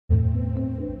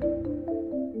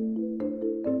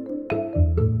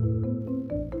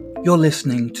You're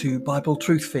listening to Bible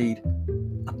Truth Feed,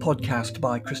 a podcast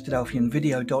by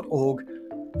Christadelphianvideo.org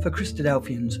for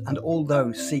Christadelphians and all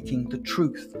those seeking the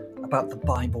truth about the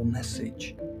Bible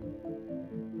message.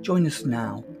 Join us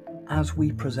now as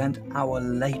we present our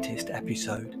latest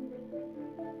episode.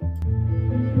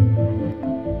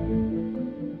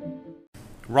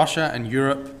 Russia and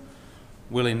Europe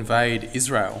will invade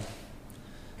Israel.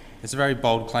 It's a very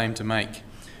bold claim to make.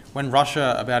 When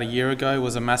Russia, about a year ago,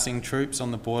 was amassing troops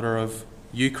on the border of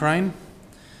Ukraine,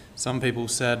 some people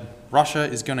said, Russia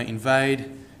is going to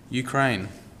invade Ukraine.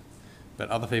 But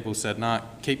other people said, no,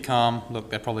 keep calm, look,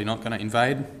 they're probably not going to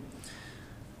invade.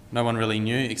 No one really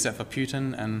knew except for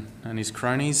Putin and his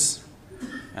cronies.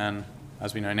 And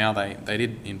as we know now, they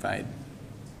did invade.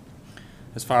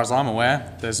 As far as I'm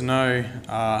aware, there's no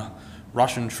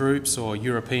Russian troops or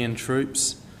European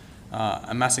troops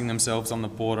amassing themselves on the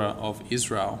border of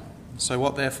Israel. So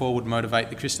what therefore would motivate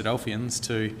the Christadelphians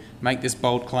to make this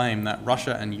bold claim that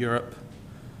Russia and Europe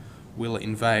will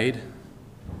invade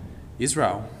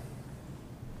Israel?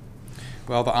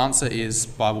 Well, the answer is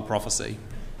Bible prophecy.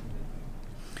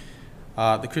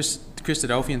 The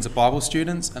Christadelphians are Bible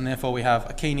students, and therefore we have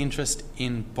a keen interest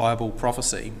in Bible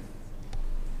prophecy.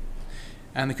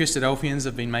 And the Christadelphians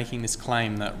have been making this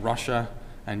claim that Russia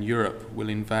and Europe will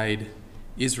invade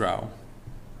Israel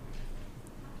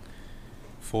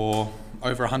for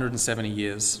over 170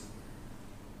 years.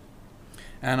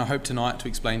 And I hope tonight to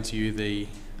explain to you the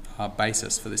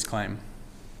basis for this claim.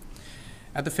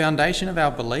 At the foundation of our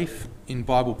belief in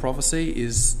Bible prophecy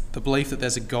is the belief that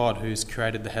there's a God who's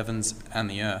created the heavens and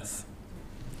the earth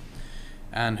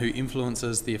and who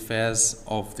influences the affairs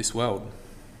of this world.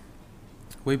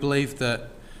 We believe that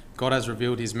God has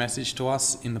revealed his message to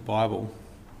us in the Bible,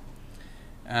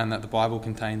 and that the Bible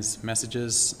contains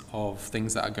messages of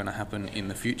things that are going to happen in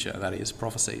the future, that is,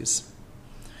 prophecies.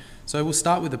 So we'll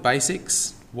start with the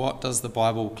basics. What does the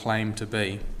Bible claim to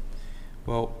be?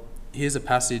 Well, here's a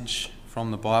passage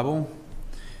from the Bible,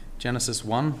 Genesis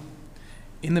 1.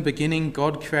 In the beginning,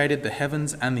 God created the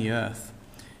heavens and the earth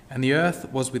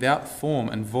was without form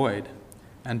and void,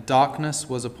 and darkness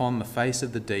was upon the face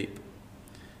of the deep.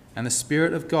 And the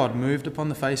Spirit of God moved upon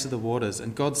the face of the waters,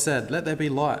 and God said, "Let there be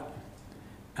light."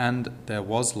 And there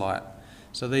was light.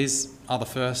 So these are the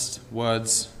first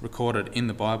words recorded in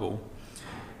the Bible.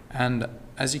 And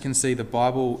as you can see, the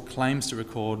Bible claims to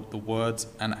record the words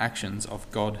and actions of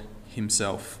God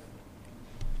himself.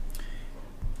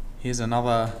 Here's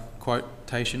another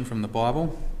quotation from the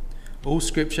Bible. All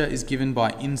scripture is given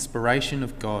by inspiration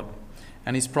of God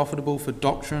and is profitable for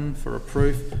doctrine, for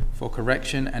reproof, for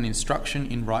correction and instruction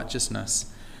in righteousness,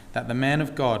 that the man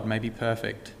of God may be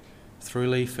perfect,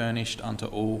 thoroughly furnished unto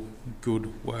all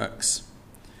good works.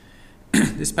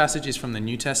 This passage is from the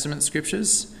New Testament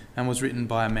scriptures and was written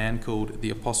by a man called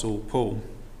the Apostle Paul,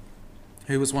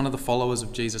 who was one of the followers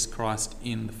of Jesus Christ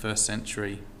in the first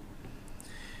century.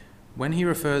 When he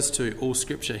refers to all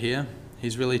scripture here,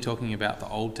 he's really talking about the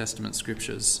Old Testament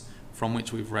scriptures from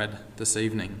which we've read this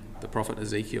evening, the prophet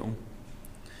Ezekiel.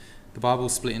 The Bible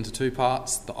is split into two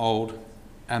parts, the Old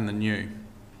and the New.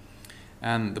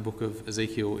 And the book of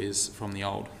Ezekiel is from the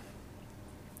Old.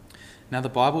 Now the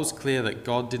Bible's clear that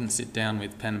God didn't sit down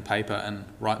with pen and paper and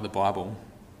write the Bible.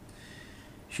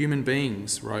 Human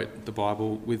beings wrote the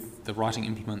Bible with the writing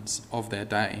implements of their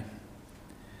day.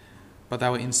 But they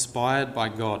were inspired by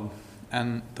God,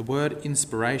 and the word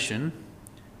inspiration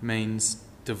means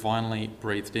divinely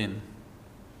breathed in.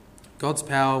 God's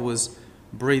power was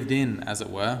breathed in, as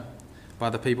it were, by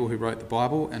the people who wrote the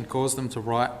Bible and caused them to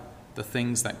write the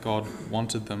things that God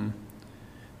wanted them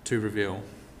to reveal.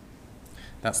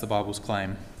 That's the Bible's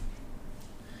claim.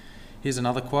 Here's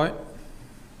another quote.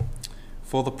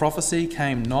 For the prophecy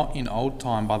came not in old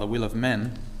time by the will of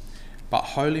men,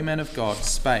 but holy men of God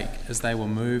spake as they were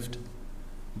moved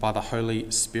by the Holy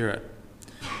Spirit.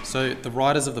 So the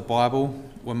writers of the Bible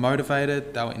were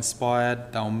motivated, they were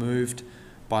inspired, they were moved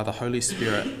by the Holy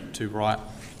Spirit to write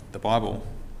the Bible.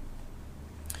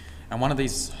 And one of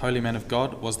these holy men of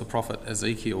God was the prophet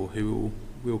Ezekiel, who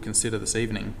we'll consider this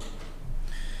evening.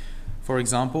 For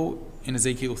example, in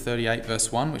Ezekiel 38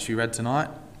 verse 1, which we read tonight,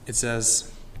 it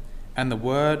says, "And the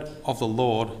word of the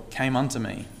Lord came unto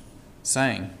me,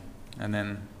 saying," and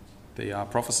then the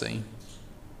prophecy.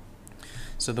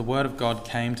 So the word of God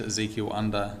came to Ezekiel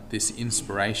under this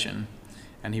inspiration,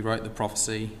 and he wrote the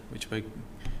prophecy, which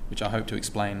I hope to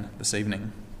explain this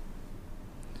evening.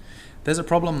 There's a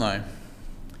problem though,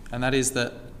 and that is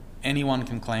that anyone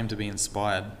can claim to be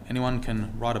inspired. Anyone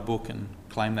can write a book and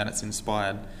claim that it's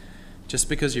inspired. Just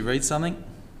because you read something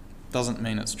doesn't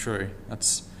mean it's true.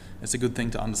 It's a good thing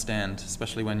to understand,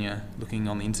 especially when you're looking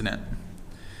on the internet.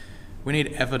 We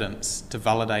need evidence to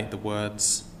validate the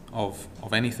words of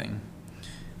anything,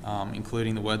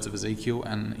 including the words of Ezekiel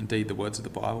and indeed the words of the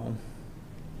Bible.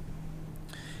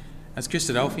 As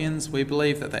Christadelphians, we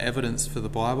believe that the evidence for the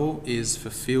Bible is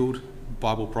fulfilled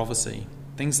Bible prophecy.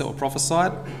 Things that were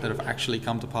prophesied that have actually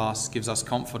come to pass gives us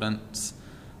confidence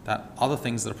that other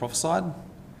things that are prophesied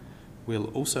will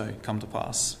also come to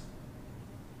pass.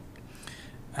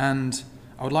 And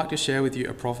I would like to share with you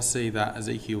a prophecy that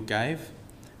Ezekiel gave,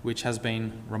 which has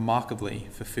been remarkably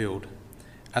fulfilled,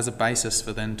 as a basis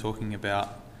for then talking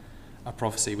about a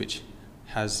prophecy which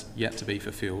has yet to be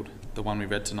fulfilled, the one we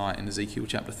read tonight in Ezekiel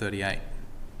chapter 38.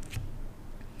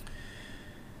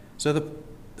 So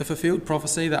the fulfilled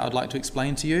prophecy that I'd like to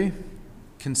explain to you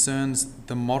concerns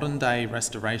the modern day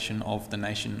restoration of the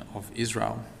nation of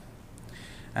Israel.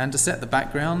 And to set the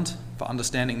background for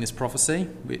understanding this prophecy,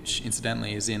 which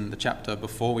incidentally is in the chapter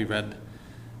before we read,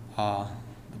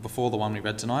 before the one we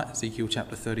read tonight, Ezekiel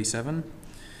chapter 37.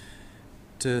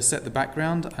 To set the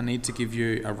background, I need to give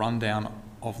you a rundown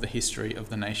of the history of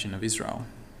the nation of Israel.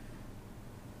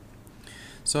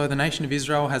 So the nation of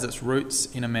Israel has its roots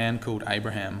in a man called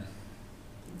Abraham.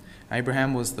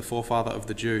 Abraham was the forefather of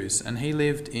the Jews, and he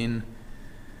lived in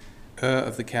Ur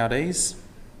of the Chaldees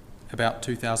about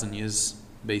 2,000 years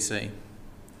BC.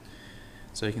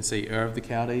 So you can see Ur of the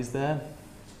Chaldees there,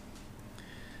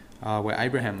 where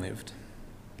Abraham lived.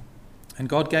 And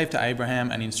God gave to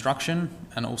Abraham an instruction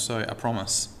and also a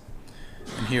promise.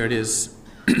 And here it is.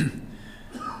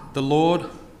 The Lord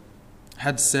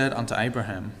had said unto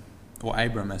Abraham, or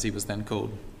Abram as he was then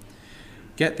called,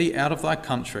 Get thee out of thy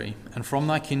country, and from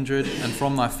thy kindred, and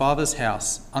from thy father's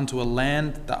house, unto a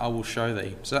land that I will show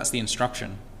thee. So that's the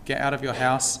instruction. Get out of your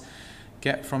house,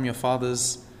 get from your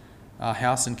father's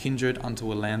house and kindred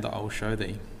unto a land that I will show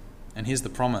thee. And here's the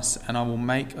promise, and I will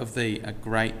make of thee a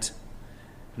great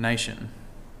nation.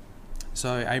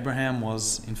 So Abraham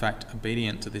was in fact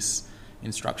obedient to this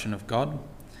instruction of God,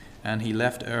 and he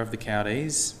left Ur of the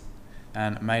Chaldees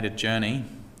and made a journey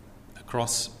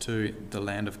across to the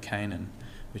land of Canaan,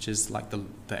 which is like the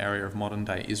area of modern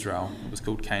day Israel. It was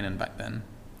called Canaan back then.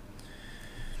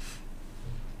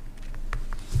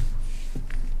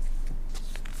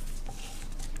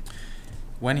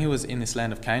 When he was in this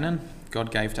land of Canaan,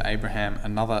 God gave to Abraham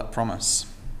another promise.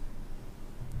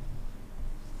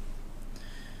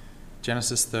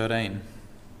 Genesis 13.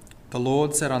 The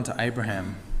Lord said unto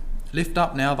Abraham, Lift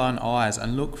up now thine eyes,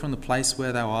 and look from the place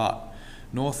where thou art,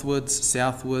 northwards,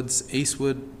 southwards,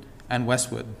 eastward, and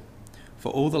westward.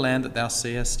 For all the land that thou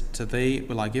seest, to thee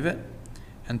will I give it,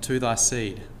 and to thy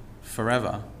seed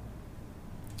forever.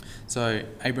 So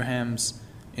Abraham's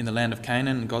in the land of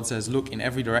Canaan, and God says, look in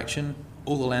every direction,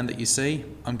 all the land that you see,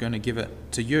 I'm going to give it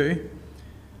to you,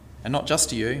 and not just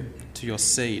to you, to your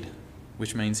seed,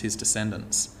 which means his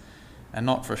descendants, and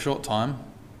not for a short time,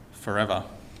 forever.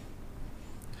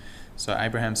 So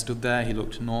Abraham stood there, he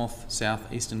looked north,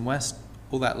 south, east and west,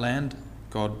 all that land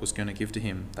God was going to give to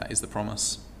him. That is the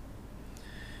promise.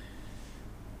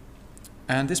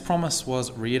 And this promise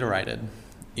was reiterated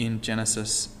in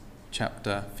Genesis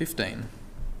chapter 15.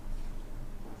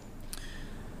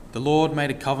 The Lord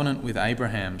made a covenant with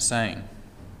Abraham, saying,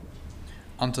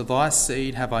 Unto thy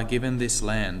seed have I given this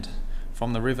land,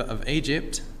 from the river of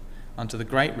Egypt unto the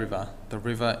great river, the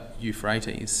river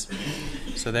Euphrates.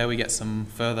 So there we get some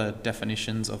further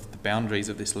definitions of the boundaries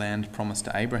of this land promised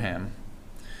to Abraham.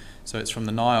 So it's from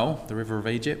the Nile, the river of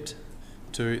Egypt,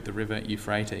 to the river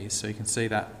Euphrates. So you can see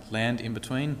that land in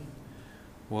between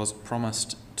was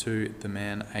promised to the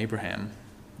man Abraham,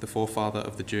 the forefather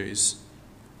of the Jews.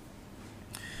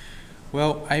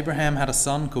 Well, Abraham had a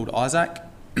son called Isaac,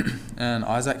 and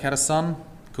Isaac had a son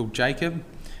called Jacob,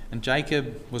 and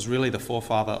Jacob was really the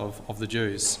forefather of the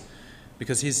Jews,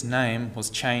 because his name was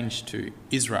changed to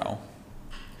Israel.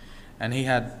 And he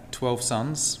had 12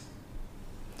 sons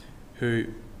who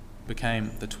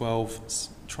became the 12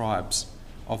 tribes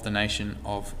of the nation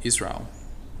of Israel.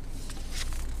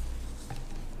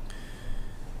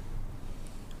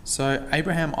 So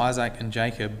Abraham, Isaac and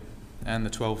Jacob and the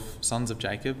 12 sons of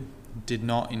Jacob did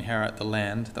not inherit the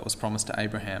land that was promised to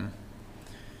Abraham.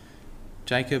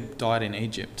 Jacob died in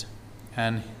Egypt,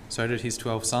 and so did his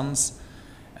 12 sons,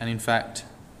 and in fact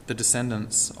the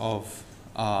descendants of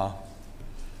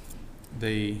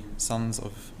the sons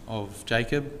of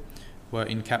Jacob were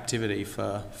in captivity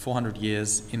for 400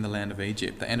 years in the land of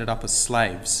Egypt. They ended up as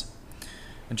slaves,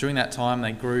 and during that time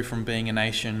they grew from being a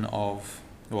nation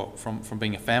from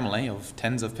being a family of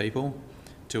tens of people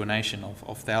to a nation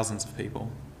of thousands of people.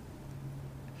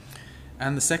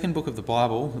 And the second book of the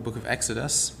Bible, the book of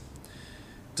Exodus,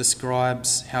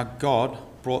 describes how God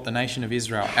brought the nation of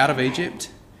Israel out of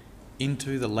Egypt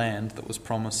into the land that was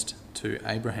promised to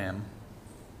Abraham.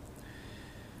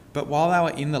 But while they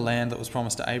were in the land that was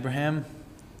promised to Abraham,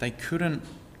 they couldn't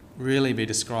really be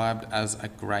described as a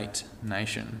great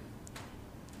nation.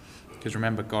 Because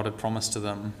remember, God had promised to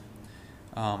them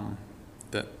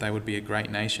that they would be a great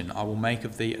nation. I will make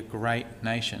of thee a great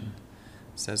nation,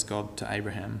 says God to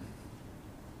Abraham.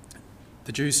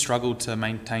 The Jews struggled to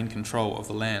maintain control of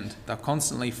the land. They were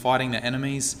constantly fighting their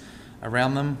enemies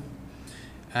around them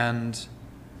and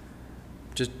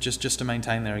just to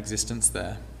maintain their existence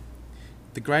there.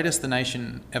 The greatest the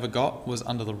nation ever got was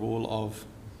under the rule of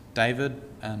David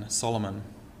and Solomon.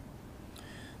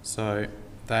 So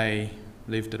they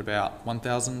lived at about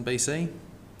 1000 BC,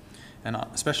 and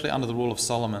especially under the rule of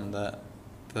Solomon,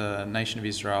 the nation of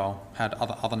Israel had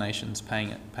other nations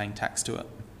paying tax to it.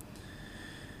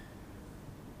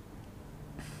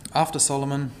 After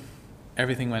Solomon,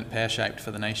 everything went pear-shaped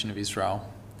for the nation of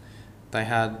Israel. They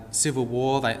had civil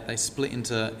war. They split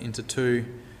into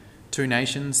two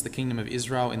nations, the kingdom of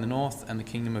Israel in the north and the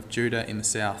kingdom of Judah in the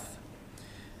south.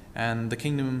 And the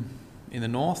kingdom in the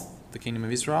north, the kingdom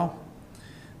of Israel,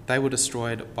 they were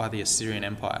destroyed by the Assyrian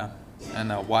Empire,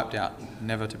 and they were wiped out,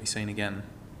 never to be seen again.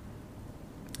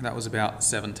 That was about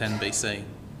 710 BC.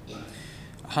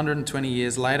 120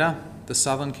 years later, the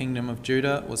southern kingdom of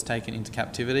Judah was taken into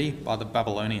captivity by the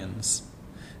Babylonians.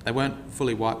 They weren't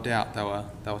fully wiped out, they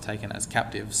were taken as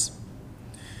captives.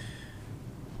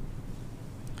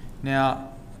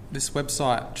 Now, this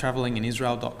website,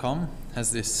 travellinginisrael.com,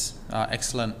 has this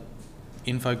excellent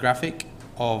infographic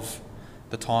of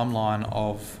the timeline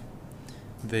of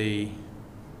the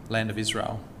land of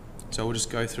Israel. So we'll just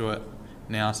go through it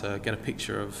now to get a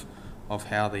picture of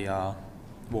how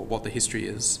what the history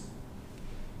is.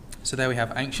 So there we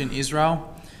have ancient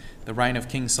Israel, the reign of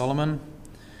King Solomon.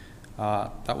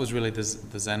 That was really the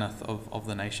zenith of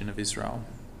the nation of Israel.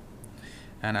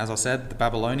 And as I said, the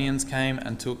Babylonians came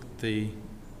and took the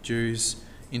Jews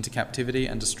into captivity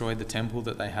and destroyed the temple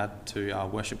that they had to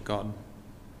worship God.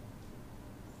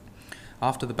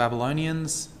 After the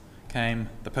Babylonians came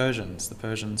the Persians. The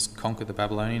Persians conquered the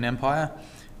Babylonian Empire,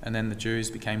 and then the Jews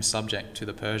became subject to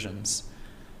the Persians.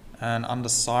 And under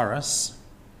Cyrus,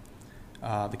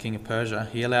 the king of Persia,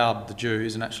 he allowed the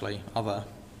Jews, and actually other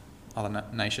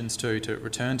nations too, to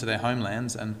return to their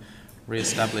homelands and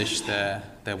re-establish their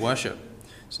worship.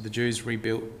 So the Jews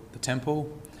rebuilt the temple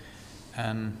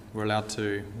and were allowed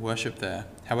to worship there.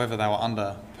 However, they were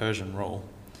under Persian rule,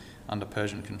 under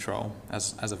Persian control,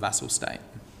 as a vassal state.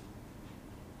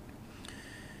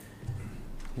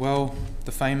 Well,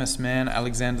 the famous man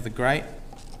Alexander the Great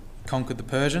conquered the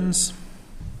Persians,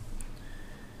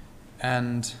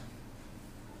 and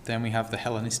then we have the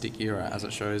Hellenistic era, as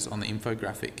it shows on the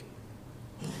infographic.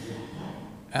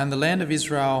 And the land of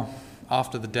Israel,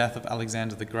 after the death of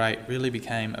Alexander the Great, really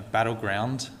became a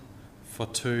battleground for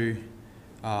two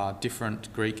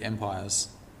different Greek empires.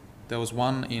 There was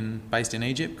one based in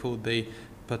Egypt called the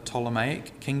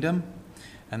Ptolemaic Kingdom,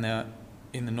 and there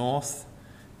in the north,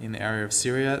 in the area of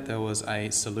Syria, there was a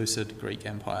Seleucid Greek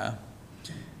Empire.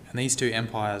 And these two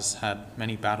empires had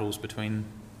many battles between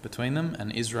them,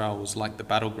 and Israel was like the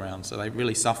battleground, so they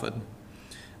really suffered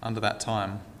under that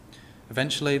time.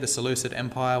 Eventually, the Seleucid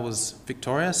Empire was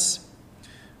victorious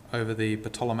over the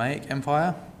Ptolemaic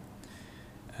Empire,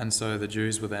 and so the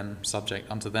Jews were then subject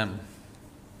unto them.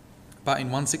 But in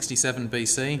 167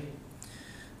 BC,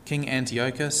 King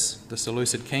Antiochus, the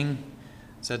Seleucid king,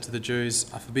 said to the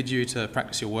Jews, "I forbid you to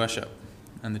practice your worship."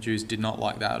 And the Jews did not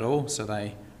like that at all, so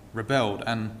they rebelled,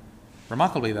 and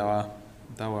remarkably they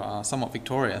were somewhat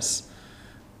victorious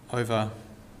over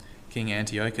King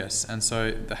Antiochus, and so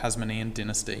the Hasmonean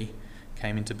dynasty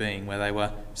came into being, where they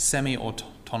were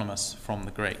semi-autonomous from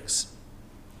the Greeks.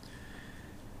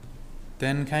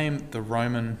 Then came the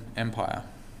Roman Empire.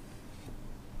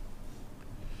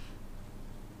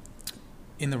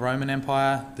 In the Roman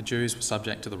Empire, the Jews were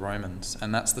subject to the Romans,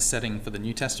 and that's the setting for the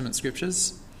New Testament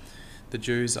scriptures. The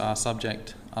Jews are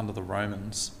subject under the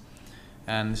Romans.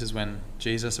 And this is when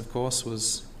Jesus, of course,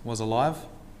 was alive.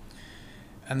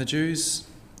 And the Jews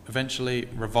eventually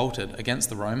revolted against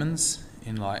the Romans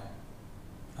in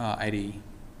AD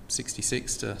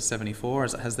 66 to 74,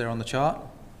 as it has there on the chart.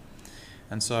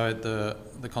 And so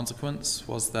the consequence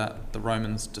was that the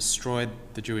Romans destroyed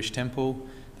the Jewish temple.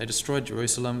 They destroyed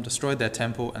Jerusalem, destroyed their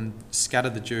temple, and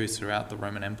scattered the Jews throughout the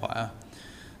Roman Empire.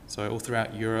 So all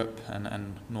throughout Europe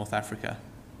and North Africa.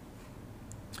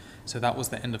 So that was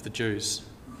the end of the Jews.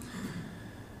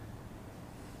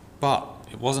 But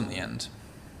it wasn't the end.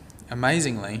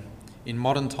 Amazingly, in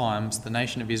modern times, the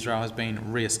nation of Israel has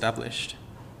been re-established.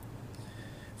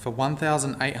 For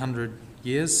 1,800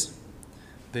 years,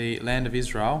 the land of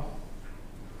Israel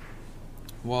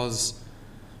was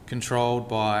controlled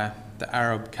by the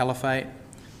Arab Caliphate,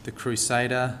 the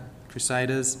Crusaders,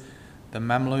 the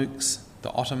Mamluks,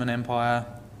 the Ottoman Empire.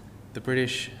 The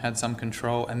British had some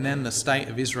control, and then the state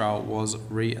of Israel was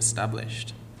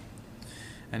re-established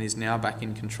and is now back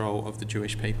in control of the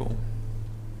Jewish people.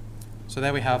 So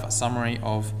there we have a summary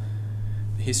of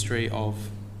the history of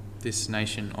this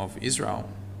nation of Israel.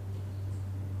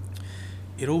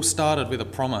 It all started with a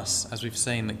promise, as we've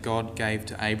seen, that God gave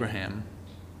to Abraham.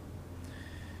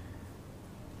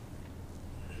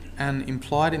 And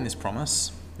implied in this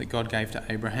promise that God gave to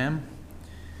Abraham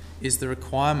is the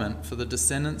requirement for the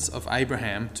descendants of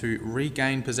Abraham to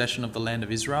regain possession of the land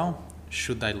of Israel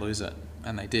should they lose it.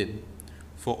 And they did.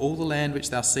 For all the land which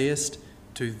thou seest,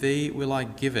 to thee will I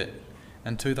give it,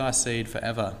 and to thy seed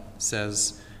forever,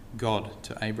 says God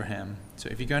to Abraham. So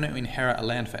if you're going to inherit a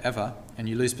land forever and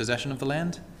you lose possession of the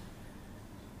land,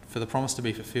 for the promise to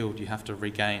be fulfilled, you have to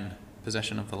regain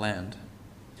possession of the land.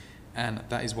 And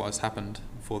that is what has happened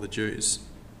for the Jews.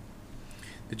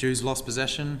 The Jews lost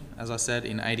possession, as I said,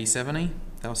 in AD 70.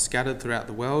 They were scattered throughout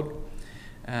the world.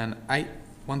 And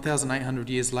 1,800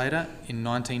 years later, in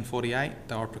 1948,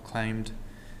 they were proclaimed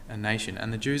a nation.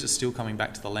 And the Jews are still coming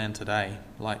back to the land today.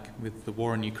 Like with the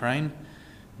war in Ukraine,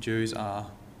 Jews are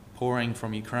pouring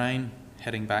from Ukraine,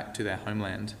 heading back to their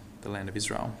homeland, the land of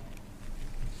Israel.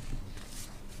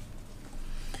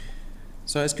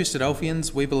 So as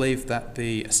Christadelphians, we believe that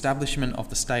the establishment of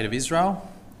the state of Israel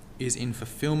is in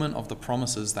fulfillment of the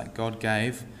promises that God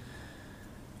gave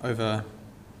over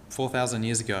 4,000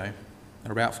 years ago,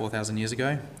 or about 4,000 years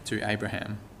ago, to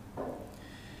Abraham.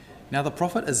 Now the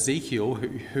prophet Ezekiel,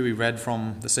 who we read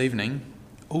from this evening,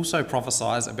 also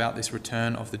prophesies about this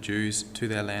return of the Jews to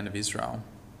their land of Israel.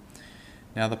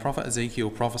 Now the prophet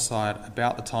Ezekiel prophesied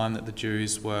about the time that the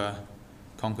Jews were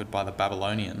conquered by the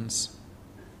Babylonians.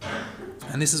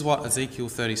 And this is what Ezekiel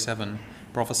 37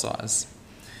 prophesies.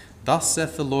 Thus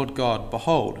saith the Lord God,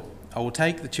 Behold, I will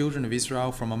take the children of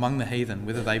Israel from among the heathen,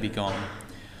 whither they be gone.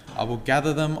 I will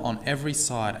gather them on every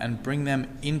side and bring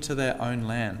them into their own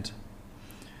land.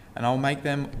 And I will make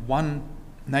them one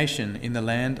nation in the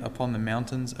land upon the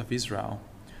mountains of Israel,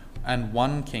 and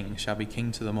one king shall be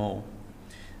king to them all.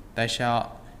 They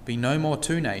shall be no more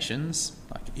two nations,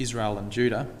 like Israel and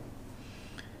Judah,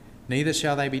 neither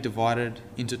shall they be divided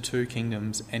into two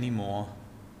kingdoms any more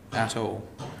at all.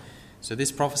 So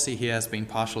this prophecy here has been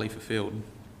partially fulfilled.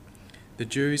 The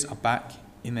Jews are back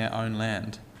in their own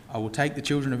land. I will take the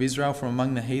children of Israel from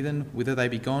among the heathen, whither they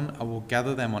be gone. I will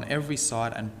gather them on every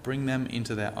side and bring them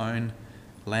into their own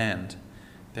land.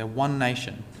 They're one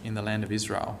nation in the land of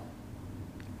Israel.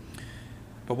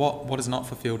 But what is not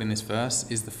fulfilled in this verse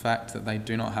is the fact that they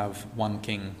do not have one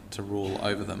king to rule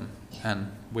over them.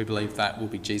 And we believe that will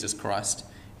be Jesus Christ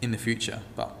in the future,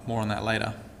 but more on that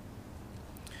later.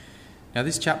 Now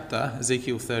this chapter,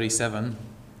 Ezekiel 37,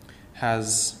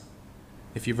 has,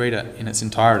 if you read it in its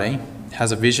entirety,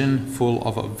 has a vision full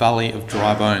of a valley of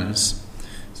dry bones.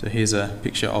 So here's a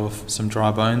picture of some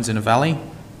dry bones in a valley.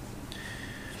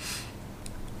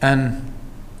 And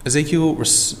Ezekiel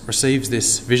receives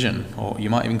this vision, or you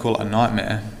might even call it a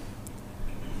nightmare.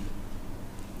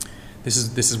 This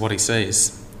is what he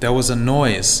sees. There was a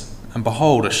noise, and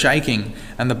behold, a shaking,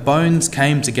 and the bones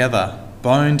came together,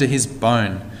 bone to his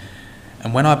bone.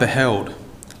 And when I beheld,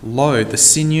 lo, the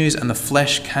sinews and the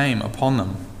flesh came upon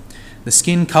them. The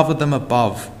skin covered them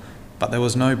above, but there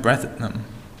was no breath in them.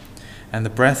 And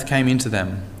the breath came into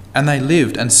them, and they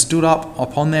lived and stood up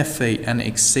upon their feet, an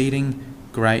exceeding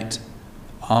great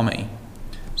army.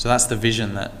 So that's the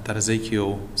vision that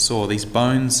Ezekiel saw, these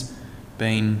bones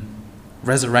being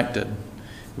resurrected.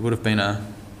 It would have been a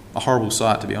horrible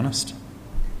sight, to be honest.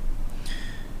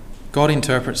 God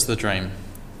interprets the dream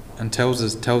and tells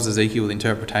Ezekiel the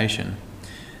interpretation.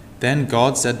 Then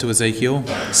God said to Ezekiel,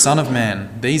 Son of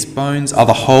man, these bones are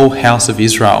the whole house of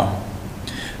Israel.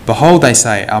 Behold, they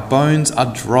say, our bones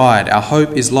are dried, our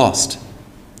hope is lost.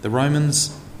 The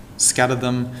Romans scattered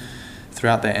them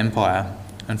throughout their empire,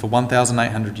 and for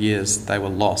 1,800 years they were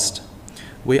lost.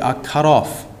 We are cut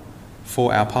off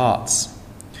for our parts.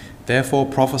 Therefore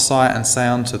prophesy and say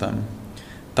unto them,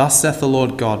 Thus saith the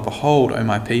Lord God, Behold, O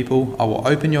my people, I will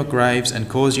open your graves and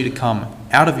cause you to come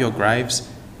out of your graves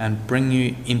and bring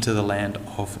you into the land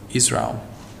of Israel.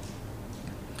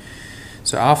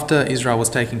 So after Israel was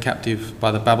taken captive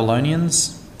by the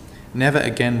Babylonians, never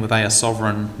again were they a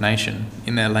sovereign nation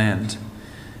in their land.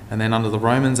 And then under the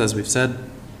Romans, as we've said,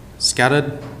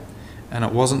 scattered, and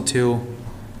it wasn't till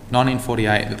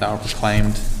 1948 that they were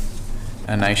proclaimed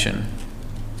a nation.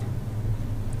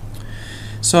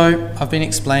 So I've been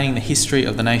explaining the history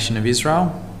of the nation of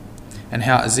Israel and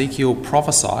how Ezekiel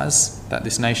prophesies that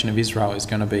this nation of Israel is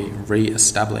going to be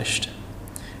re-established.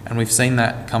 And we've seen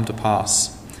that come to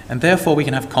pass. And therefore we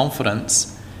can have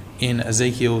confidence in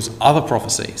Ezekiel's other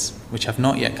prophecies, which have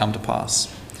not yet come to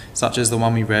pass, such as the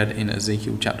one we read in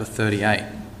Ezekiel chapter 38.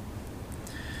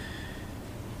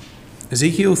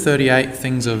 Ezekiel 38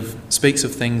 speaks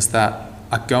of things that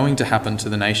are going to happen to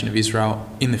the nation of Israel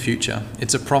in the future.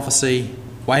 It's a prophecy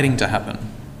waiting to happen.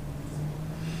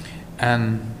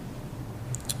 And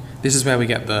this is where we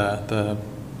get the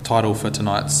title for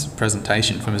tonight's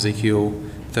presentation from Ezekiel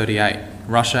 38.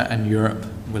 Russia and Europe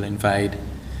will invade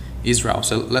Israel.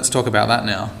 So let's talk about that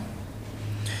now.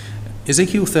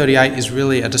 Ezekiel 38 is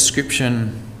really a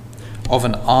description of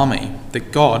an army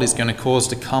that God is going to cause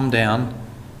to come down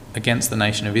against the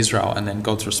nation of Israel, and then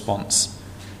God's response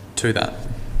to that.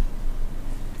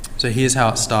 So here's how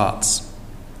it starts.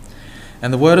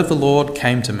 And the word of the Lord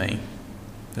came to me,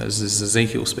 this is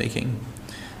Ezekiel speaking,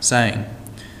 saying,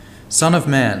 Son of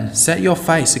man, set your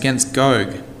face against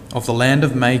Gog of the land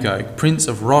of Magog, prince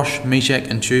of Rosh, Meshech,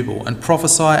 and Tubal, and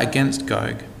prophesy against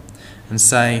Gog, and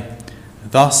say,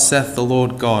 Thus saith the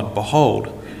Lord God,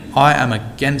 Behold, I am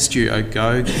against you, O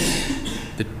Gog,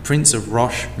 the prince of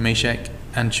Rosh, Meshech,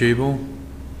 and Tubal.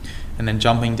 And then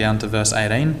jumping down to verse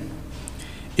 18,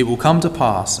 It will come to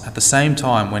pass at the same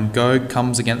time when Gog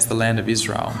comes against the land of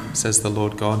Israel, says the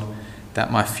Lord God,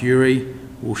 that my fury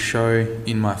will show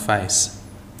in my face.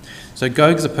 So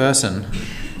Gog's a person.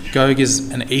 Gog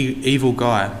is an evil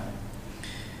guy.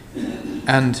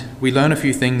 And we learn a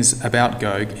few things about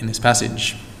Gog in this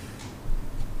passage.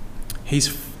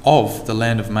 He's of the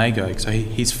land of Magog, so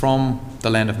he's from the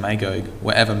land of Magog,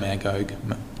 wherever Magog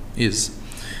is.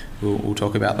 We'll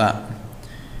talk about that.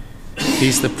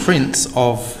 He's the prince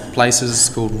of places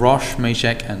called Rosh,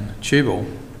 Meshech, and Tubal.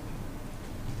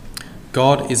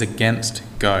 God is against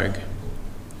Gog.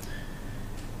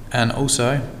 And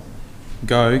also,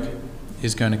 Gog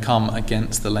is going to come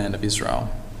against the land of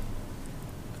Israel.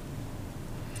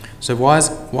 So why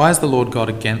is the Lord God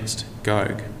against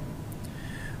Gog?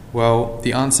 Well,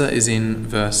 the answer is in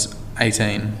verse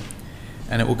 18.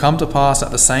 And it will come to pass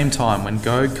at the same time when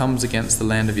Gog comes against the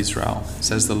land of Israel,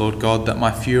 says the Lord God, that my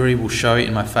fury will show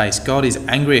in my face. God is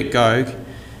angry at Gog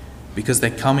because they're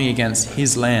coming against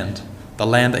his land, the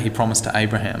land that he promised to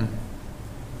Abraham.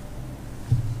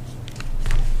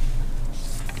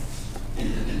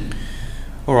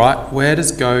 All right, where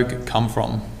does Gog come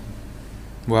from?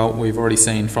 Well, we've already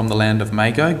seen from the land of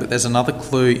Magog, but there's another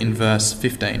clue in verse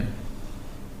 15.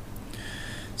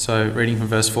 So, reading from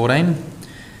verse 14.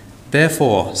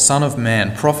 Therefore, Son of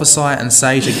man, prophesy and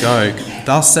say to Gog,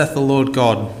 Thus saith the Lord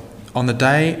God, On the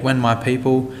day when my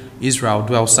people Israel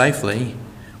dwell safely,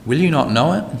 will you not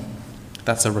know it?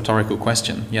 That's a rhetorical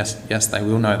question. Yes, they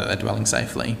will know that they're dwelling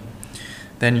safely.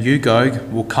 Then you, Gog,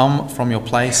 will come from your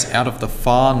place out of the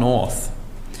far north,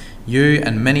 you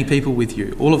and many people with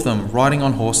you, all of them riding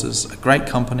on horses, a great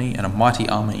company and a mighty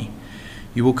army.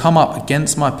 You will come up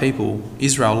against my people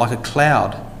Israel like a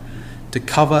cloud to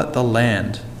cover the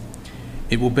land.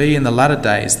 It will be in the latter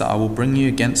days that I will bring you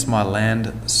against my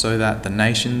land, so that the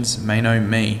nations may know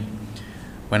me,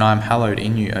 when I am hallowed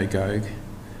in you, O Gog,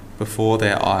 before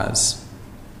their eyes.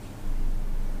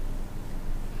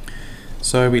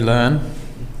 So we learn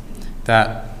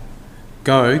that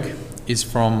Gog is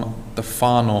from the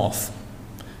far north.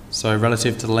 So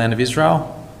relative to the land of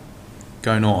Israel,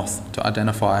 go north to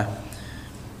identify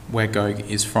where Gog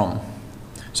is from.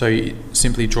 So you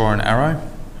simply draw an arrow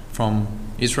from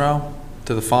Israel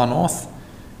to the far north,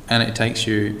 and it takes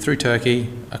you through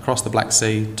Turkey, across the Black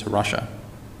Sea to Russia.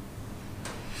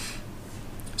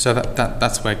 So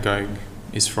that's where Gog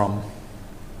is from,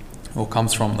 or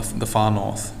comes from, the far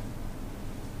north.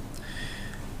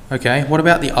 Okay, what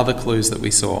about the other clues that we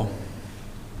saw?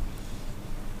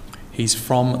 He's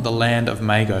from the land of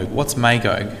Magog. What's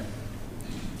Magog?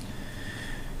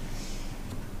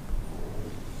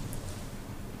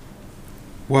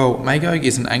 Well, Magog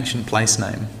is an ancient place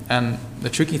name, and the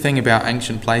tricky thing about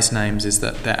ancient place names is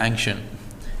that they're ancient,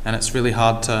 and it's really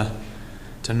hard to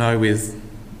know with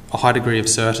a high degree of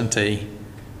certainty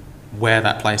where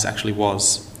that place actually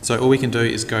was. So all we can do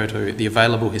is go to the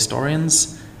available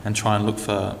historians and try and look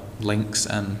for links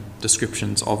and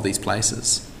descriptions of these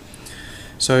places.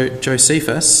 So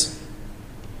Josephus,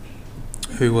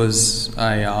 who was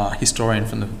a historian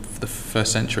from the 1st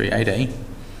century AD,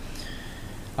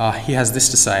 he has this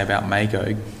to say about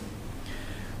Magog.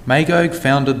 Magog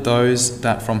founded those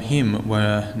that from him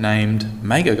were named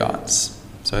Magogites.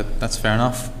 So that's fair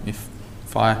enough. If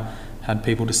I had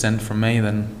people descend from me,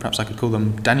 then perhaps I could call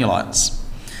them Danielites.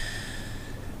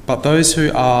 but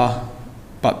who are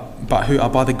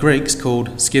by the Greeks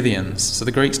called Scythians. So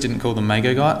the Greeks didn't call them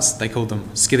Magogites, they called them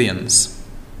Scythians,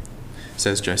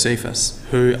 says Josephus.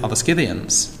 Who are the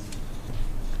Scythians?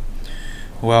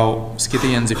 Well,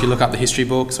 Scythians, if you look up the history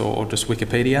books or just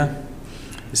Wikipedia,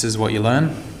 this is what you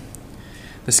learn.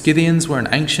 The Scythians were an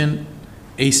ancient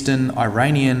Eastern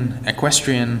Iranian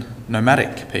equestrian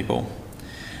nomadic people,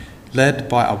 led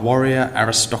by a warrior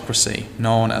aristocracy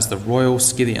known as the Royal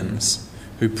Scythians,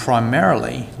 who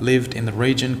primarily lived in the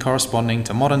region corresponding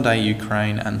to modern-day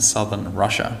Ukraine and southern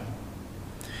Russia,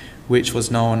 which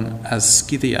was known as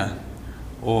Scythia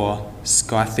or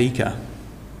Scythia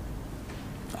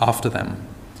after them,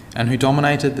 and who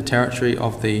dominated the territory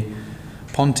of the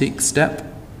Pontic steppe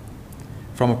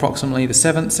from approximately the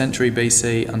 7th century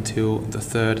BC until the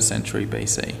 3rd century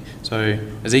BC. So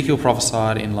Ezekiel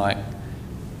prophesied in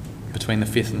between the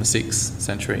 5th and the 6th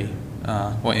century,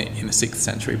 in the 6th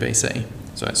century BC.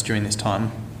 So it's during this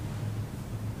time.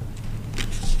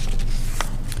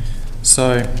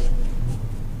 So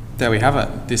there we have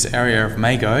it. This area of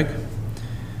Magog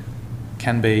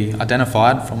can be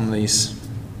identified from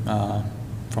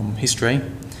history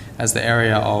as the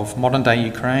area of modern-day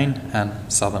Ukraine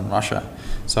and southern Russia.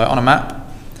 So on a map,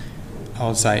 I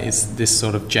would say it's this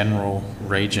sort of general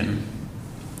region,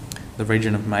 the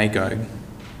region of Magog,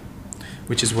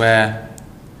 which is where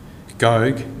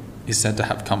Gog is said to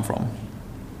have come from.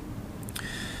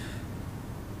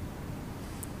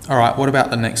 All right, what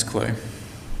about the next clue?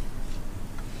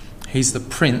 He's the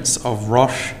prince of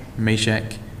Rosh,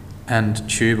 Meshech, and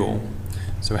Tubal.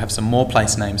 So we have some more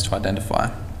place names to identify.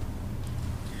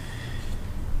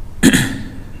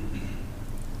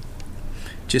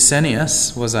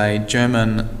 Gesenius was a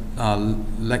German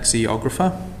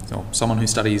lexicographer, or someone who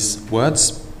studies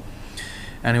words,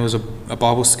 and he was a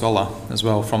Bible scholar as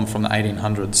well from the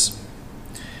 1800s.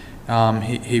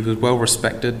 He was well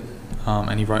respected,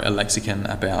 and he wrote a lexicon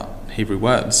about Hebrew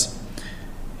words.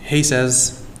 He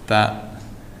says that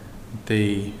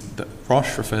the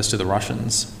Rosh refers to the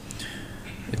Russians.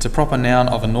 It's a proper noun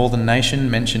of a northern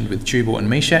nation mentioned with Tubal and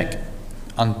Meshech,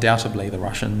 undoubtedly the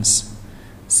Russians,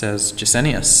 says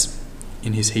Gesenius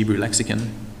in his Hebrew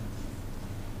lexicon.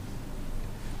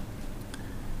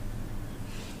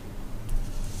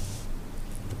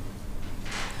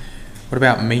 What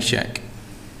about Meshech?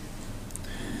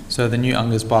 So the New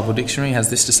Unger's Bible Dictionary has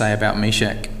this to say about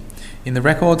Meshech. In the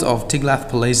records of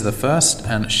Tiglath-Pileser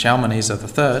I and Shalmaneser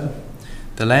III,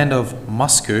 the land of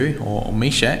Musku, or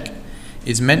Meshech,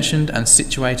 is mentioned and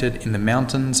situated in the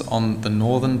mountains on the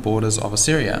northern borders of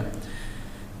Assyria,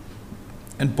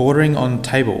 and bordering on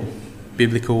Tabal,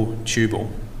 biblical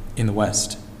Tubal, in the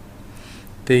west.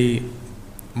 The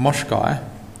Moshkai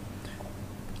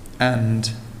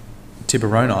and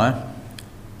Tiberoni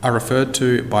are referred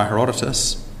to by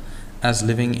Herodotus as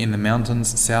living in the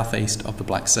mountains southeast of the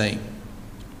Black Sea.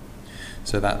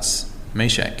 So that's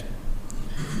Meshech.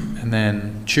 And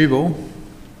then Tubal.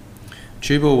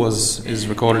 Tubal is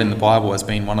recorded in the Bible as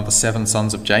being one of the 7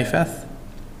 sons of Japheth.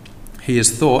 He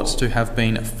is thought to have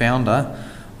been a founder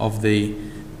of the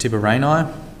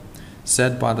Tiberoni,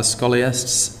 said by the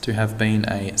scholiasts to have been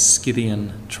a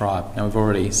Scythian tribe. Now we've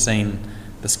already seen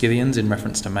the Scythians in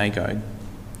reference to Magog.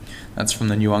 That's from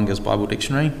the New Unger's Bible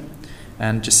Dictionary.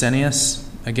 And Gesenius,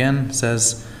 again,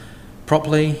 says,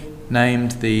 properly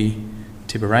named the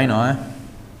Tiberoni,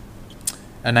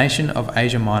 a nation of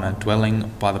Asia Minor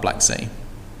dwelling by the Black Sea.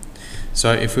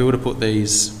 So if we were to put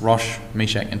these Rosh,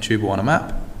 Meshech and Tubal on a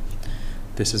map,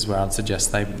 this is where I'd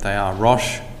suggest they are.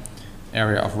 Rosh,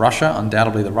 area of Russia,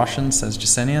 undoubtedly the Russians, says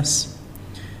Gesenius,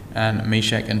 and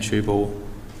Meshech and Tubal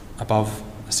above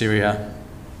Assyria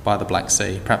by the Black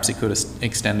Sea. Perhaps it could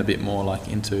extend a bit more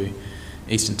into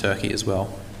eastern Turkey as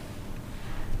well.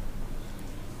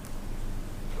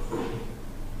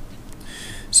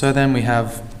 So then we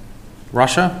have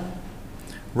Russia,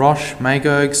 Rosh,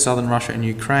 Magog, southern Russia and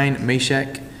Ukraine,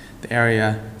 Meshech, the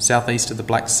area southeast of the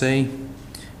Black Sea,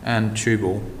 and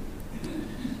Tubal,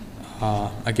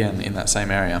 again in that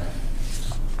same area.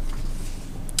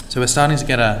 So we're starting to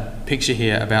get a picture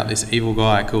here about this evil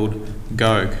guy called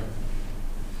Gog.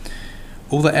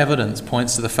 All the evidence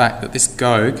points to the fact that this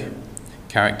Gog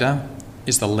character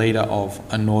is the leader of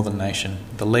a northern nation,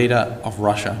 the leader of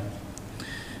Russia.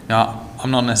 Now,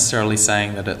 I'm not necessarily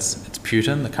saying that it's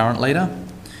Putin, the current leader.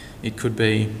 It could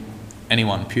be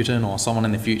anyone, Putin or someone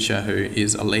in the future who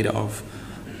is a leader of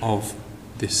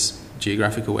this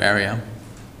geographical area.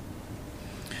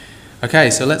 Okay,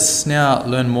 so let's now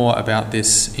learn more about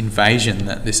this invasion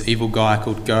that this evil guy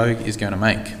called Gog is going to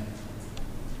make.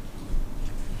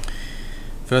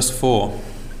 Verse 4.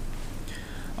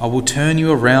 I will turn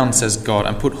you around, says God,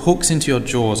 and put hooks into your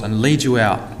jaws and lead you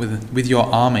out with your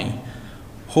army.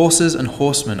 Horses and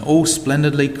horsemen, all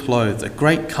splendidly clothed, a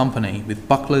great company with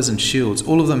bucklers and shields,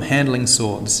 all of them handling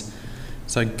swords.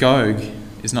 So Gog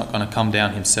is not going to come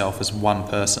down himself as one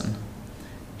person.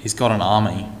 He's got an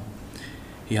army.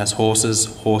 He has horses,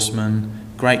 horsemen,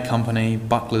 great company,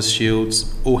 bucklers,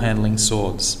 shields, all handling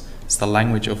swords. It's the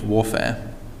language of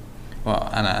warfare,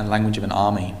 and a language of an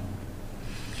army.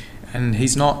 And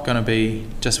he's not going to be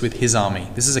just with his army.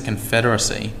 This is a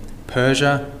confederacy.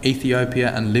 Persia,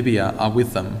 Ethiopia, and Libya are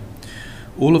with them.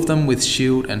 All of them with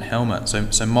shield and helmet.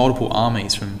 So multiple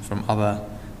armies from other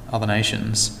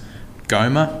nations.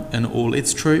 Gomer and all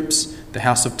its troops. The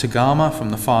house of Togarmah from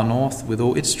the far north with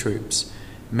all its troops.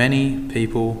 Many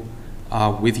people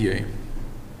are with you.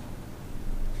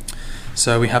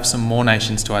 So we have some more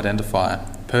nations to identify.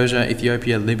 Persia,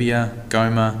 Ethiopia, Libya,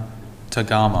 Gomer,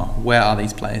 Togarmah. Where are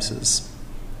these places?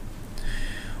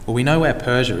 Well, we know where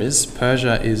Persia is.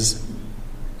 Persia is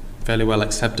fairly well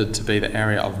accepted to be the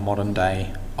area of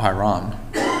modern-day Iran.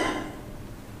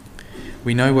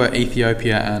 We know where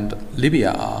Ethiopia and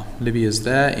Libya are. Libya is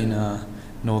there in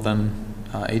northern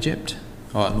Egypt,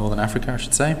 or northern Africa, I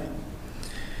should say.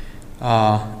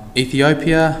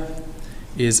 Ethiopia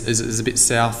is a bit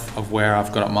south of where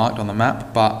I've got it marked on the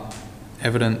map, but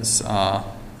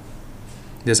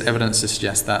there's evidence to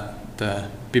suggest that the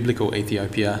biblical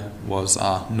Ethiopia was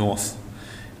north,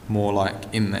 more like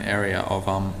in the area of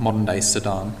modern-day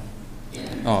Sudan,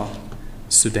 or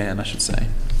Sudan, I should say.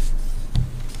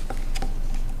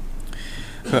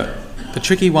 But the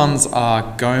tricky ones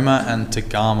are Gomer and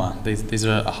Togarmah. These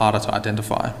are harder to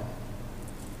identify.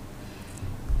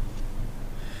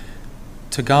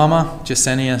 Togarmah,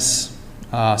 Gesenius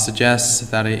suggests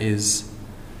that it is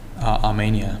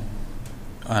Armenia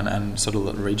and sort of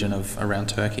the region of around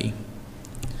Turkey.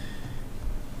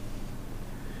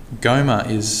 Gomer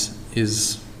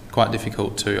is quite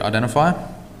difficult to identify.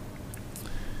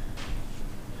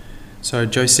 So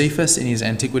Josephus, in his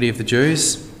Antiquity of the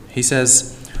Jews, he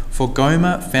says, "For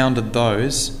Gomer founded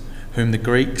those whom the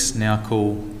Greeks now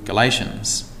call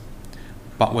Galatians,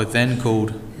 but were then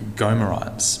called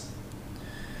Gomerites."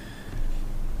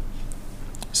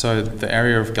 So the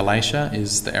area of Galatia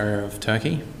is the area of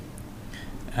Turkey,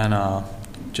 and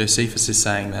Josephus is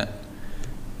saying that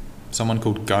someone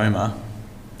called Gomer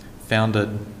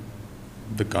founded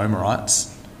the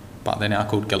Gomerites, but they're now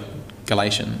called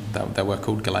Galatian. They were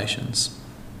called Galatians.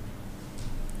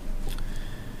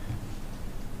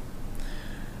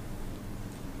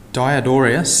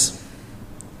 Diodorus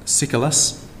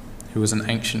Siculus, who was an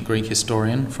ancient Greek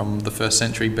historian from the 1st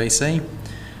century BC,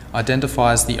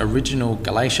 identifies the original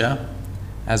Galatia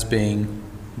as being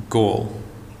Gaul.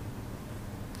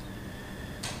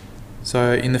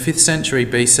 So in the 5th century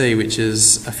BC, which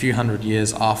is a few hundred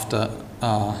years after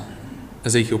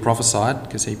Ezekiel prophesied,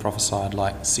 because he prophesied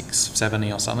like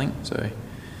 670 or something, so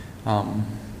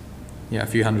a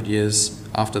few hundred years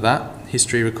after that,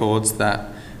 history records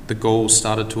that the Gauls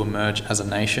started to emerge as a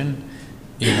nation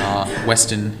in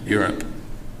Western Europe,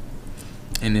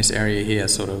 in this area here,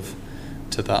 sort of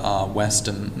to the west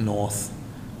and north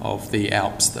of the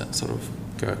Alps that sort of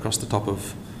go across the top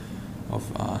of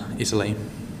Italy.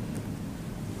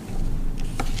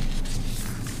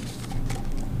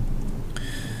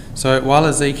 So while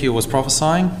Ezekiel was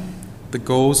prophesying, the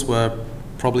Gauls were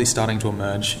probably starting to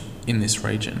emerge in this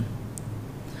region.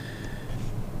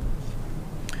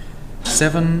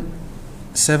 Seven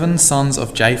sons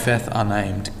of Japheth are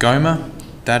named. Gomer,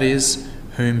 that is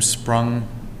from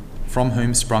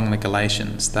whom sprung the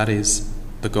Galatians, that is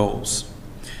the Gauls.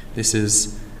 This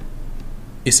is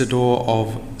Isidore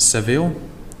of Seville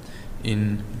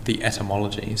in the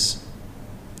Etymologies.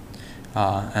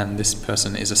 And this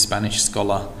person is a Spanish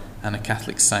scholar and a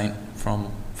Catholic saint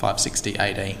from 560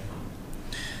 AD.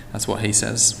 That's what he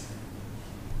says.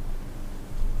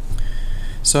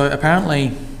 So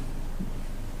apparently,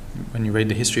 when you read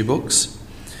the history books,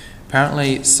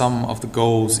 apparently some of the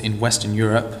Gauls in Western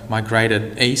Europe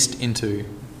migrated east into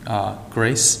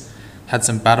Greece, had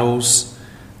some battles,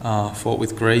 fought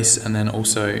with Greece, and then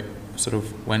also sort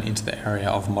of went into the area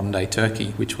of modern-day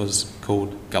Turkey, which was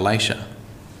called Galatia.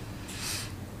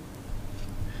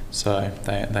 So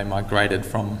they migrated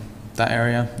from that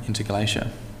area into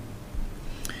Galatia.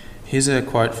 Here's a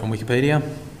quote from Wikipedia.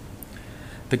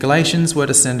 "The Galatians were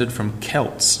descended from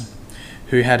Celts,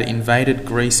 who had invaded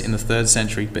Greece in the 3rd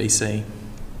century BC.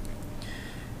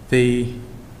 The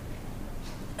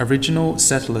original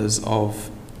settlers of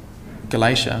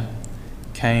Galatia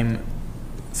came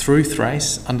through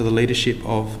Thrace under the leadership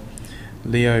of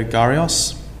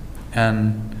Leogarios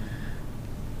and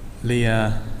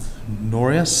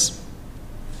Norreus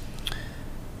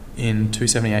in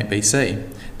 278 BC.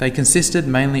 They consisted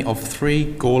mainly of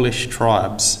 3 Gaulish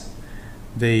tribes,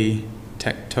 the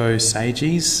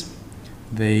Tectosages,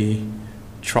 the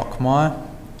Trocmai,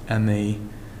 and the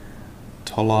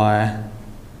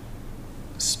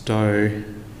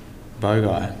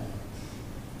Tolai-Stobogai.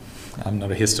 I'm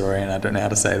not a historian, I don't know how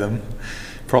to say them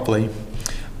properly.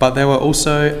 But there were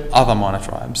also other minor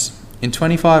tribes. In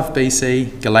 25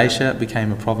 BC, Galatia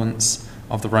became a province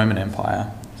of the Roman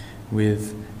Empire,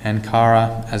 with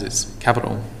Ankara as its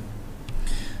capital.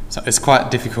 So it's quite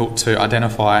difficult to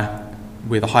identify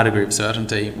with a high degree of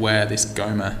certainty where this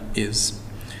Gomer is.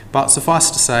 But suffice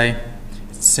to say,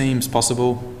 it seems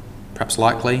possible, perhaps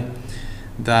likely,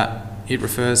 that it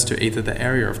refers to either the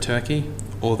area of Turkey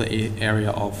or the area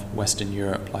of Western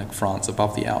Europe, like France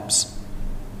above the Alps.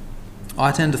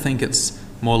 I tend to think it's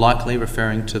more likely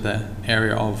referring to the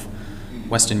area of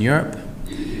Western Europe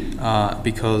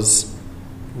because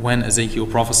when Ezekiel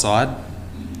prophesied,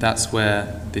 that's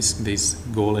where these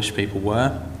Gaulish people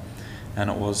were, and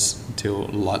it was until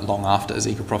long after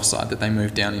Ezekiel prophesied that they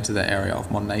moved down into the area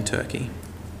of modern-day Turkey.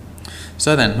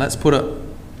 So then, let's put it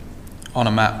on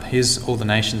a map. Here's all the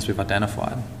nations we've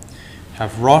identified. We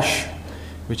have Rosh,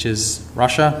 which is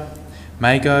Russia,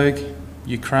 Magog,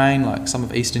 Ukraine, like some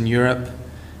of Eastern Europe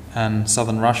and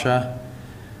southern Russia,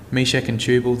 Meshech and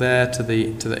Tubal there to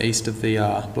the east of the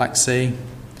Black Sea,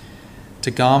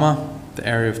 Togarmah, the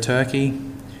area of Turkey,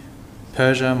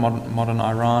 Persia, modern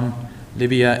Iran,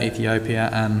 Libya, Ethiopia,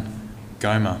 and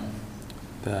Gomer,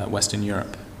 the Western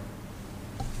Europe.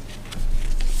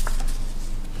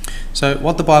 So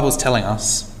what the Bible is telling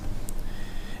us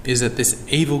is that this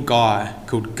evil guy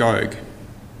called Gog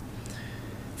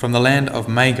from the land of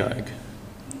Magog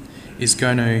is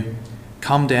going to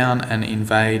come down and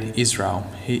invade Israel.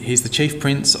 He's the chief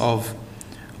prince of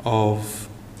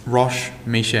Rosh,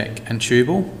 Meshech, and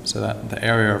Tubal. So that the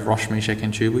area of Rosh, Meshech,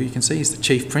 and Tubal, you can see, he's the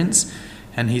chief prince,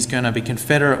 and he's going to be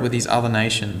confederate with these other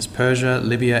nations: Persia,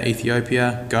 Libya,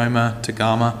 Ethiopia, Gomer,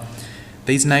 Togarmah.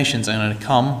 These nations are going to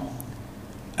come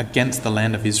against the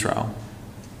land of Israel.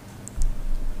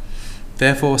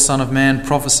 Therefore, Son of Man,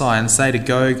 prophesy and say to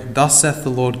Gog, Thus saith the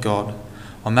Lord God,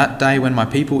 On that day when my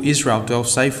people Israel dwell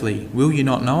safely, will you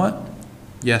not know it?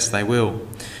 Yes, they will.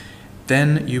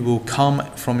 Then you will come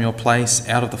from your place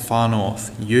out of the far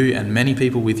north, you and many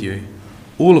people with you,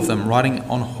 all of them riding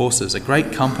on horses, a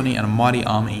great company and a mighty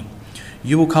army.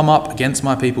 You will come up against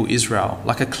my people Israel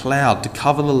like a cloud to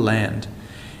cover the land.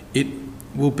 It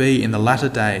will be in the latter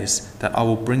days that I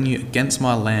will bring you against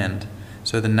my land,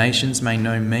 so the nations may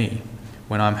know me,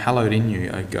 when I am hallowed in you,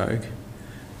 O Gog,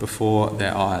 before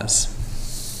their eyes.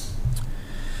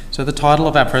 So the title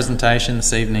of our presentation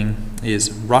this evening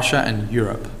is Russia and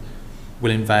Europe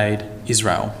will invade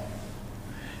Israel.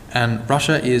 And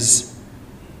Russia is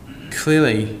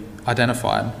clearly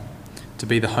identified to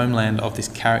be the homeland of this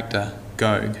character,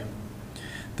 Gog.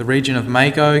 The region of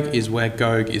Magog is where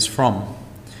Gog is from,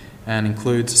 and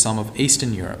includes some of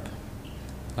Eastern Europe,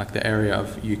 like the area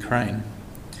of Ukraine.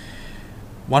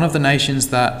 One of the nations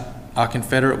that are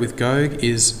confederate with Gog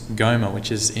is Gomer,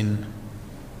 which is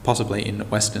possibly in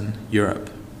Western Europe.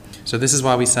 So this is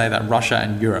why we say that Russia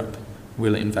and Europe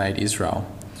will invade Israel.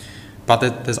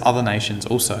 But there's other nations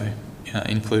also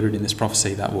included in this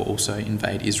prophecy that will also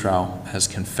invade Israel as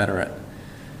confederate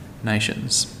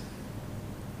nations.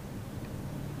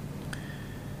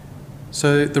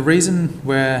 So the reason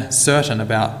we're certain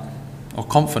about, or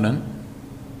confident,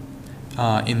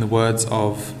 in the words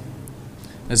of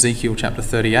Ezekiel chapter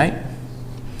 38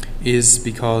 is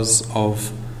because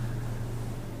of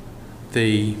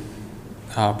the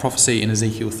prophecy in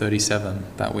Ezekiel 37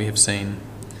 that we have seen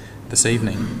this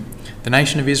evening. The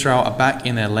nation of Israel are back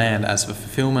in their land as a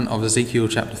fulfillment of Ezekiel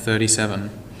chapter 37,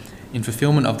 in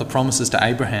fulfillment of the promises to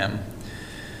Abraham.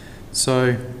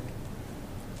 So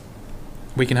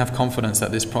we can have confidence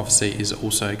that this prophecy is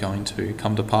also going to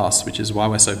come to pass, which is why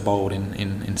we're so bold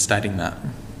in stating that.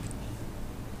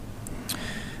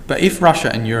 But if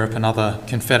Russia and Europe and other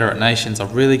confederate nations are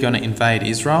really going to invade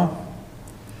Israel,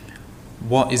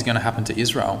 what is going to happen to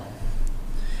Israel?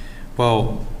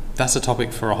 Well, that's a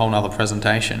topic for a whole other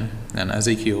presentation, and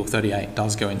Ezekiel 38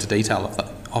 does go into detail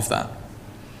of that.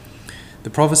 The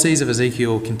prophecies of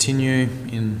Ezekiel continue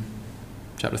in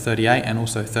chapter 38 and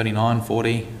also 39,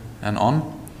 40 and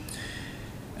on.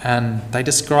 And they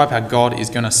describe how God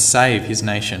is going to save his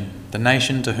nation, the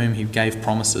nation to whom he gave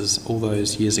promises all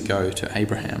those years ago to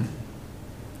Abraham.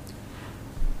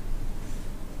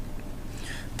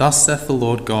 Thus saith the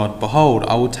Lord God, Behold,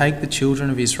 I will take the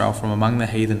children of Israel from among the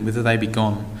heathen whither they be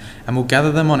gone, and will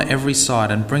gather them on every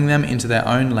side, and bring them into their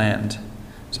own land.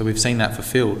 So we've seen that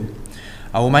fulfilled.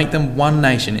 I will make them one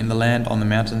nation in the land on the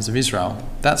mountains of Israel.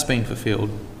 That's been fulfilled.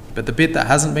 But the bit that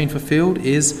hasn't been fulfilled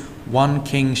is one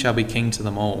king shall be king to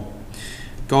them all.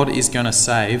 God is going to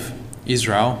save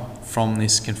Israel from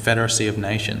this confederacy of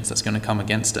nations that's going to come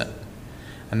against it.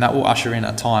 And that will usher in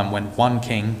a time when one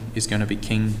king is going to be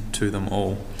king to them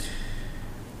all.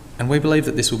 And we believe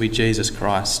that this will be Jesus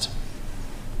Christ.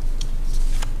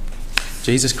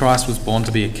 Jesus Christ was born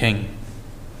to be a king.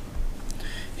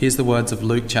 Here's the words of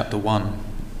Luke chapter 1.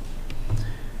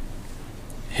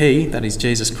 He, that is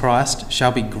Jesus Christ,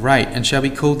 shall be great and shall be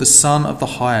called the Son of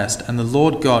the Highest, and the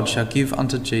Lord God shall give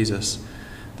unto Jesus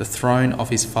the throne of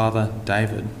his father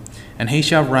David. And he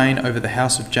shall reign over the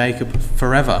house of Jacob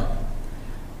forever,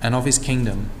 and of his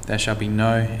kingdom there shall be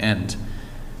no end.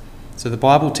 So the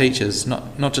Bible teaches,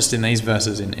 not just in these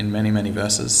verses, in many, many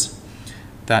verses,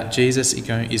 that Jesus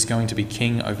is going to be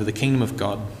king over the kingdom of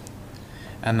God,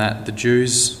 and that the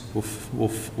Jews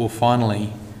will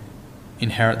finally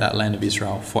inherit that land of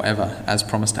Israel forever, as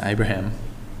promised to Abraham.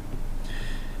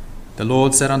 The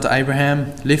Lord said unto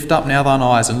Abraham, Lift up now thine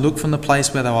eyes, and look from the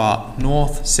place where thou art,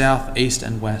 north, south, east,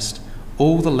 and west,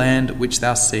 all the land which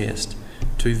thou seest.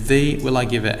 To thee will I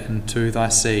give it, and to thy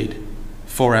seed,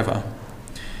 forever.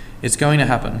 It's going to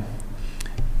happen.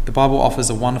 The Bible offers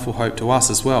a wonderful hope to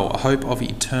us as well, a hope of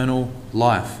eternal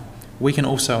life. We can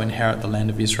also inherit the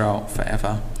land of Israel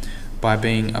forever by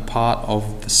being a part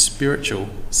of the spiritual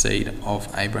seed of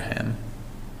Abraham.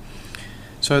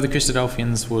 So the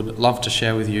Christadelphians would love to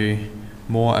share with you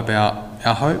more about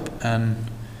our hope, and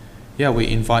we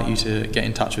invite you to get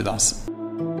in touch with us.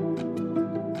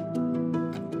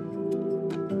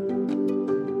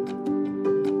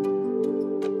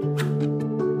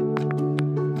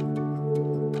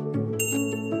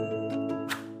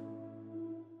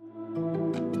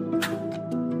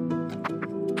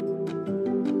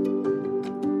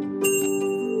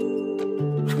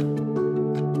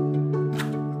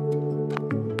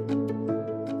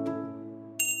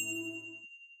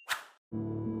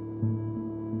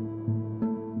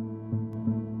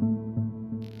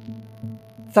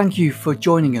 Thank you for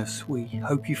joining us. We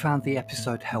hope you found the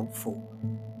episode helpful.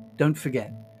 Don't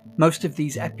forget, most of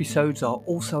these episodes are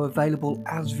also available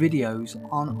as videos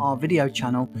on our video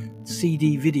channel,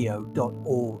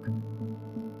 cdvideo.org.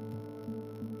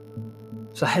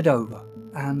 So head over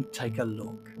and take a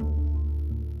look.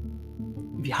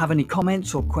 If you have any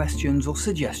comments or questions or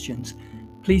suggestions,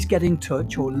 please get in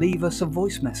touch or leave us a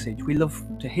voice message. We love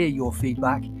to hear your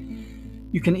feedback.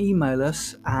 You can email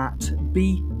us at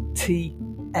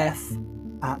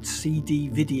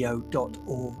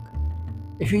btf@cdvideo.org.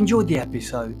 If you enjoyed the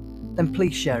episode, then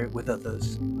please share it with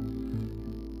others.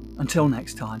 Until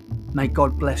next time, may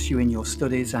God bless you in your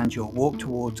studies and your walk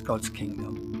towards God's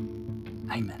kingdom.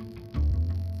 Amen.